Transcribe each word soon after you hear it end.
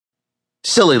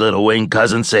Silly little wing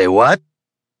cousin say what?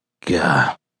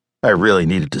 Gah, I really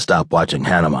needed to stop watching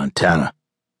Hannah Montana.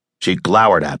 She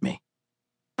glowered at me.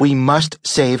 We must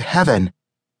save heaven.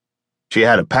 She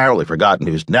had apparently forgotten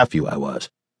whose nephew I was,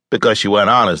 because she went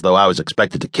on as though I was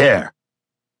expected to care.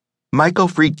 Michael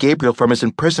freed Gabriel from his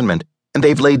imprisonment, and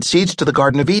they've laid siege to the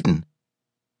Garden of Eden.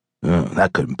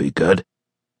 That couldn't be good.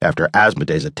 After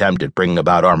Asmodee's attempt at bringing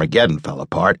about Armageddon fell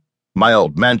apart, my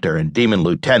old mentor and demon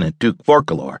lieutenant, Duke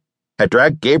Forkalor, had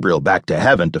dragged Gabriel back to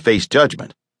heaven to face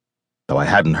judgment. Though I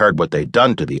hadn't heard what they'd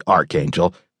done to the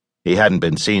Archangel, he hadn't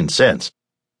been seen since.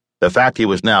 The fact he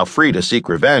was now free to seek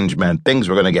revenge meant things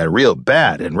were going to get real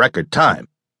bad in record time.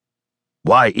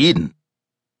 Why Eden?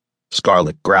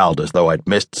 Scarlet growled as though I'd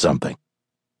missed something.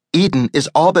 Eden is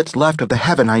all that's left of the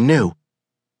heaven I knew.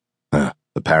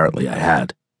 Apparently I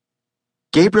had.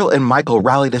 Gabriel and Michael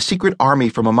rallied a secret army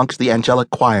from amongst the angelic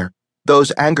choir,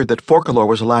 those angered that Forkalor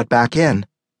was allowed back in.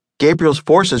 Gabriel's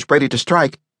forces ready to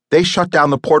strike, they shut down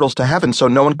the portals to heaven so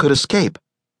no one could escape.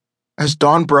 As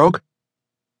dawn broke,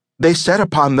 they set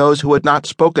upon those who had not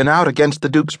spoken out against the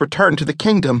Duke's return to the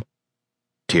kingdom.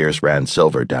 Tears ran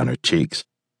silver down her cheeks.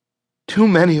 Too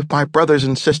many of my brothers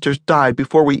and sisters died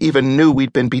before we even knew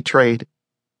we'd been betrayed.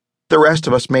 The rest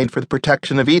of us made for the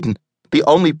protection of Eden, the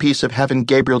only piece of heaven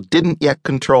Gabriel didn't yet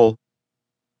control.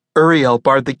 Uriel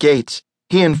barred the gates.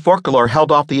 He and Forkalor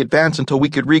held off the advance until we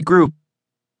could regroup.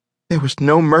 There was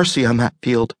no mercy on that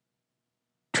field.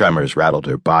 Tremors rattled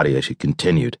her body as she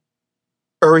continued.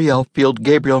 Uriel feared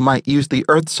Gabriel might use the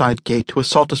Earthside gate to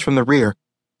assault us from the rear,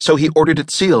 so he ordered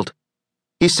it sealed.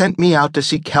 He sent me out to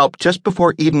seek help just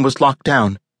before Eden was locked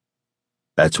down.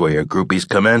 That's where your groupies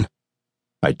come in?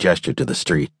 I gestured to the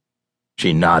street.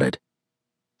 She nodded.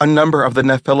 A number of the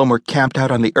Nephilim were camped out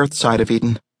on the earth side of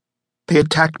Eden. They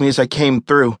attacked me as I came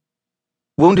through.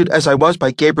 Wounded as I was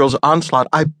by Gabriel's onslaught,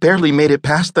 I barely made it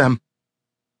past them.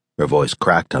 Her voice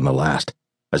cracked on the last,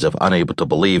 as if unable to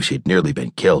believe she'd nearly been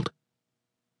killed.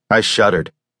 I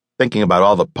shuddered, thinking about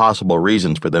all the possible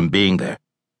reasons for them being there.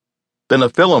 The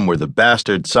Nephilim were the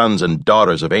bastard sons and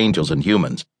daughters of angels and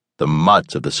humans, the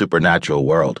mutts of the supernatural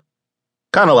world.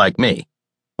 Kind of like me,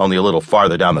 only a little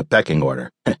farther down the pecking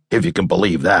order, if you can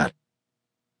believe that.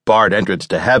 Barred entrance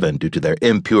to heaven due to their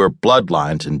impure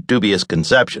bloodlines and dubious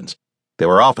conceptions, they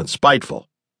were often spiteful.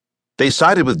 They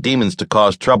sided with demons to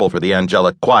cause trouble for the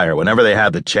angelic choir whenever they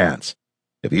had the chance.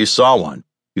 If you saw one,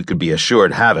 you could be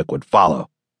assured havoc would follow.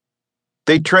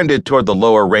 They trended toward the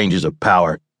lower ranges of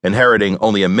power, inheriting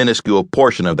only a minuscule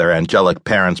portion of their angelic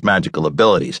parents' magical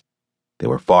abilities. They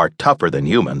were far tougher than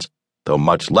humans, though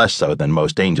much less so than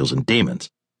most angels and demons.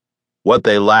 What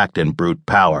they lacked in brute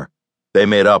power, they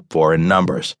made up for in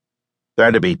numbers. There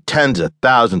had to be tens of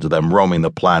thousands of them roaming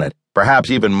the planet, perhaps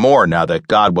even more now that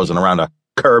God wasn't around to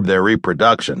curb their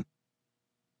reproduction.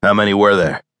 How many were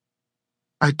there?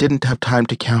 I didn't have time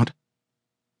to count,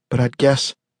 but I'd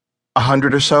guess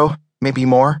 100 or so, maybe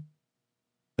more.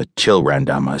 A chill ran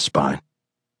down my spine.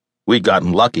 We'd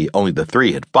gotten lucky only the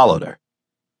 3 had followed her.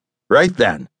 Right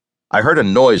then, I heard a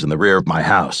noise in the rear of my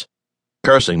house.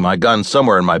 Cursing my gun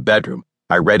somewhere in my bedroom,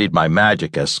 I readied my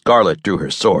magic as Scarlet drew her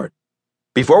sword.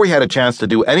 Before we had a chance to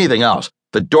do anything else,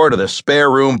 the door to the spare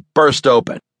room burst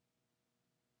open.